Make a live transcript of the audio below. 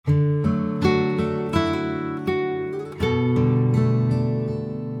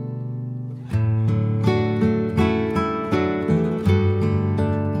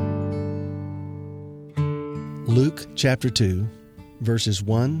chapter 2, verses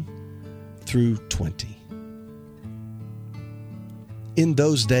 1 through 20. In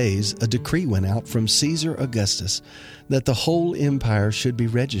those days, a decree went out from Caesar Augustus that the whole empire should be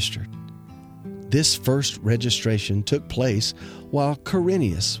registered. This first registration took place while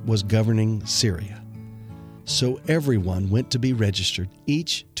Quirinius was governing Syria. So everyone went to be registered,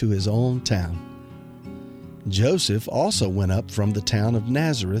 each to his own town. Joseph also went up from the town of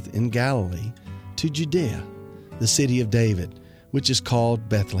Nazareth in Galilee to Judea, the city of David, which is called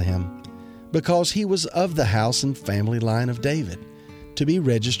Bethlehem, because he was of the house and family line of David, to be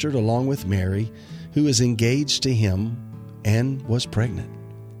registered along with Mary, who was engaged to him and was pregnant.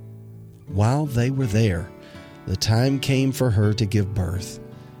 While they were there, the time came for her to give birth.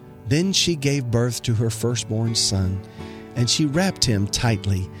 Then she gave birth to her firstborn son, and she wrapped him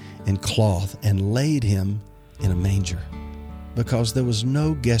tightly in cloth and laid him in a manger, because there was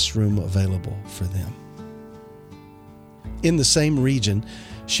no guest room available for them. In the same region,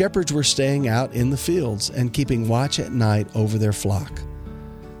 shepherds were staying out in the fields and keeping watch at night over their flock.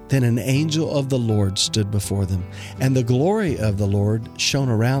 Then an angel of the Lord stood before them, and the glory of the Lord shone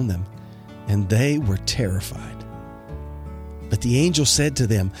around them, and they were terrified. But the angel said to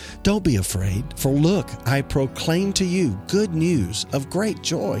them, "Don't be afraid, for look, I proclaim to you good news of great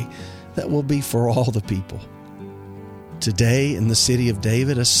joy that will be for all the people. Today in the city of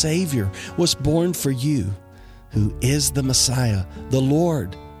David a Savior was born for you, who is the Messiah, the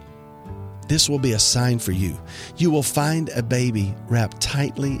Lord. This will be a sign for you. You will find a baby wrapped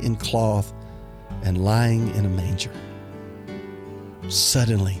tightly in cloth and lying in a manger."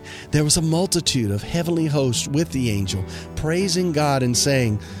 Suddenly, there was a multitude of heavenly hosts with the angel, praising God and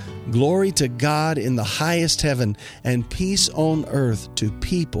saying, "Glory to God in the highest heaven, and peace on earth to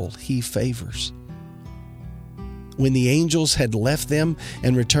people he favors." When the angels had left them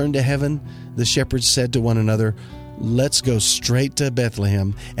and returned to heaven, the shepherds said to one another, "Let's go straight to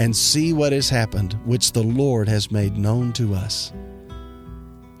Bethlehem and see what has happened, which the Lord has made known to us."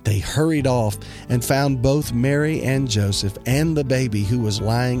 They hurried off and found both Mary and Joseph and the baby who was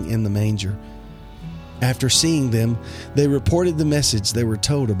lying in the manger. After seeing them, they reported the message they were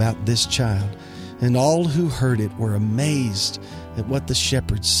told about this child, and all who heard it were amazed at what the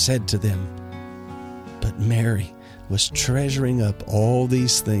shepherds said to them. But Mary was treasuring up all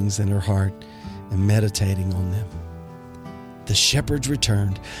these things in her heart and meditating on them. The shepherds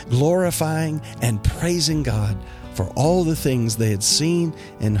returned, glorifying and praising God for all the things they had seen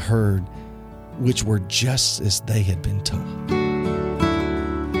and heard, which were just as they had been told.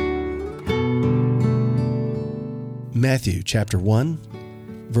 Matthew chapter 1,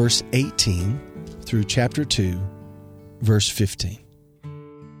 verse 18 through chapter 2, verse 15.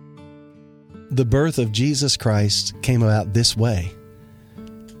 The birth of Jesus Christ came about this way.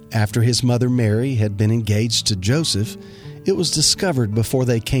 After his mother Mary had been engaged to Joseph, it was discovered before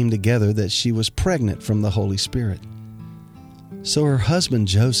they came together that she was pregnant from the Holy Spirit. So her husband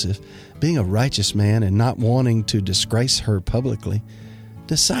Joseph, being a righteous man and not wanting to disgrace her publicly,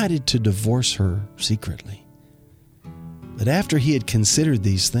 decided to divorce her secretly. But after he had considered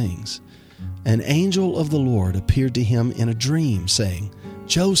these things, an angel of the Lord appeared to him in a dream, saying,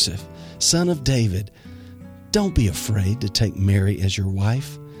 "Joseph, son of David, don't be afraid to take Mary as your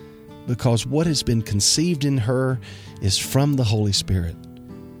wife, because what has been conceived in her is from the Holy Spirit.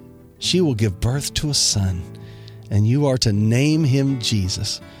 She will give birth to a son, and you are to name him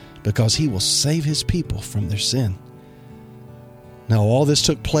Jesus, because he will save his people from their sin." Now all this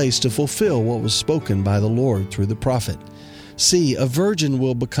took place to fulfill what was spoken by the Lord through the prophet. "See, a virgin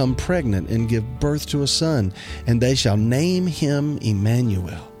will become pregnant and give birth to a son, and they shall name him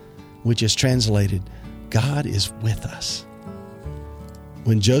Emmanuel," which is translated, "God is with us."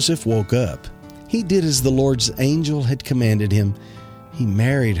 When Joseph woke up, he did as the Lord's angel had commanded him. He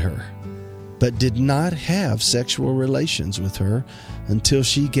married her, but did not have sexual relations with her until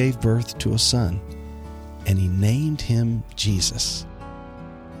she gave birth to a son, and he named him Jesus.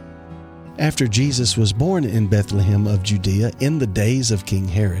 After Jesus was born in Bethlehem of Judea in the days of King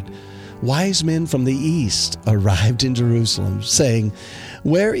Herod, wise men from the east arrived in Jerusalem, saying,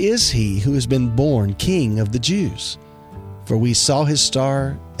 "Where is he who has been born King of the Jews? For we saw his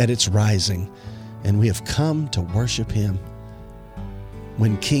star at its rising, and we have come to worship him."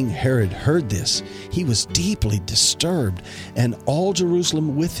 When King Herod heard this, he was deeply disturbed, and all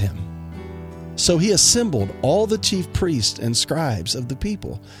Jerusalem with him. So he assembled all the chief priests and scribes of the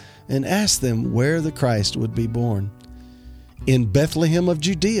people, and asked them where the Christ would be born. "In Bethlehem of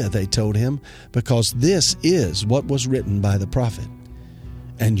Judea," they told him, "because this is what was written by the prophet.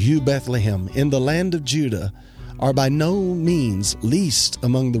 And you, Bethlehem, in the land of Judah, are by no means least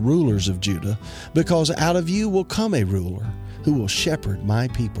among the rulers of Judah, because out of you will come a ruler who will shepherd my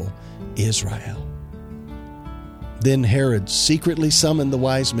people Israel." Then Herod secretly summoned the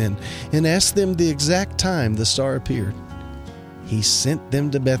wise men and asked them the exact time the star appeared. He sent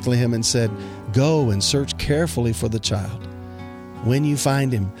them to Bethlehem and said, "Go and search carefully for the child. When you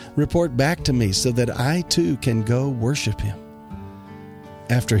find him, report back to me so that I too can go worship him."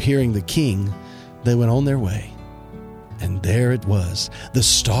 After hearing the king, they went on their way. And there it was, the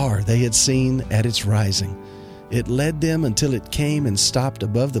star they had seen at its rising. It led them until it came and stopped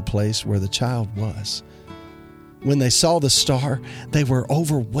above the place where the child was. When they saw the star, they were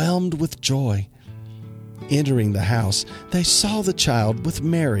overwhelmed with joy. Entering the house, they saw the child with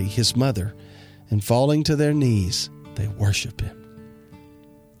Mary, his mother, and falling to their knees, they worshiped him.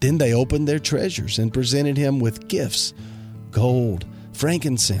 Then they opened their treasures and presented him with gifts, gold,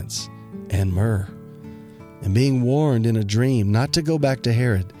 frankincense, and myrrh. And being warned in a dream not to go back to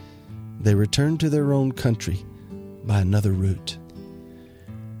Herod, they returned to their own country by another route.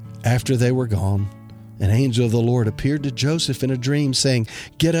 After they were gone, an angel of the Lord appeared to Joseph in a dream, saying,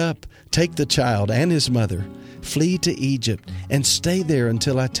 "Get up, take the child and his mother, flee to Egypt, and stay there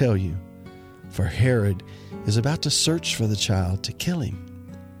until I tell you. For Herod is about to search for the child to kill him."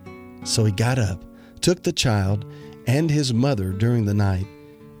 So he got up, took the child and his mother during the night,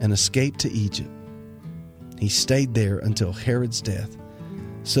 and escaped to Egypt. He stayed there until Herod's death,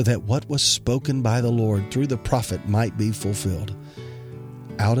 so that what was spoken by the Lord through the prophet might be fulfilled.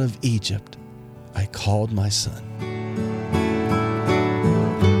 "Out of Egypt I called my son."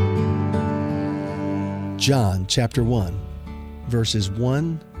 John chapter 1, verses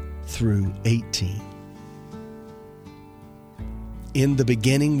 1 through 18. In the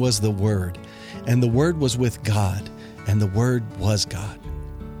beginning was the Word, and the Word was with God, and the Word was God.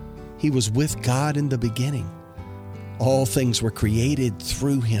 He was with God in the beginning. All things were created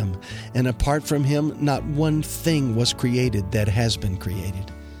through him, and apart from him, not one thing was created that has been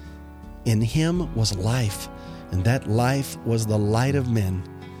created. In him was life, and that life was the light of men.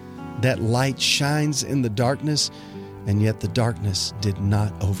 That light shines in the darkness, and yet the darkness did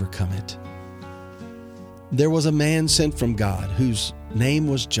not overcome it. There was a man sent from God, whose name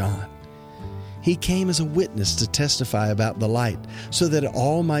was John. He came as a witness to testify about the light, so that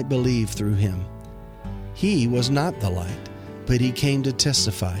all might believe through him. He was not the light, but he came to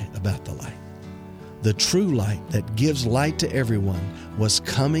testify about the light. The true light that gives light to everyone was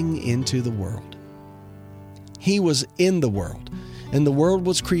coming into the world. He was in the world, and the world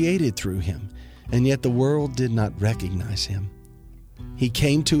was created through him, and yet the world did not recognize him. He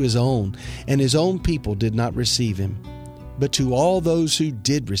came to his own, and his own people did not receive him. But to all those who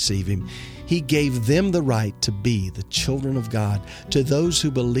did receive him, he gave them the right to be the children of God, to those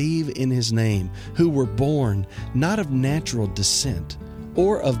who believe in his name, who were born not of natural descent,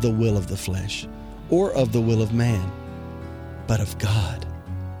 or of the will of the flesh, or of the will of man, but of God.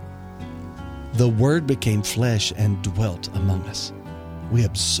 The Word became flesh and dwelt among us. We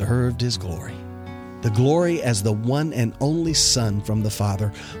observed his glory, the glory as the one and only Son from the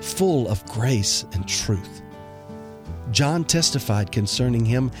Father, full of grace and truth. John testified concerning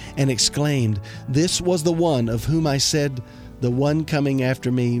him and exclaimed, "This was the one of whom I said, 'The one coming after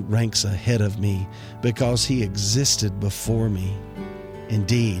me ranks ahead of me, because he existed before me.'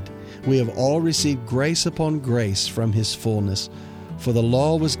 Indeed, we have all received grace upon grace from his fullness. For the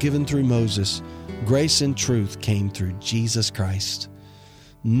law was given through Moses, grace and truth came through Jesus Christ.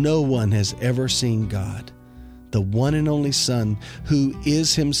 No one has ever seen God, the one and only Son, who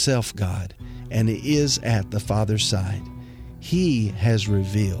is himself God and is at the Father's side. He has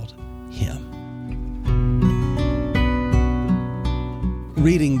revealed him."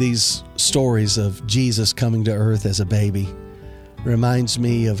 Reading these stories of Jesus coming to earth as a baby reminds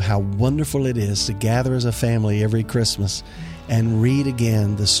me of how wonderful it is to gather as a family every Christmas and read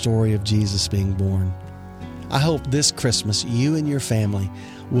again the story of Jesus being born. I hope this Christmas you and your family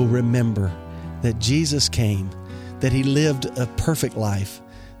will remember that Jesus came, that he lived a perfect life,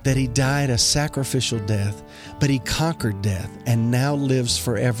 that he died a sacrificial death, but he conquered death and now lives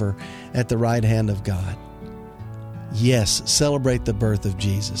forever at the right hand of God. Yes, celebrate the birth of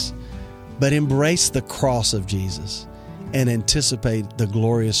Jesus, but embrace the cross of Jesus and anticipate the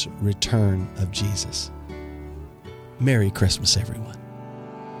glorious return of Jesus. Merry Christmas, everyone.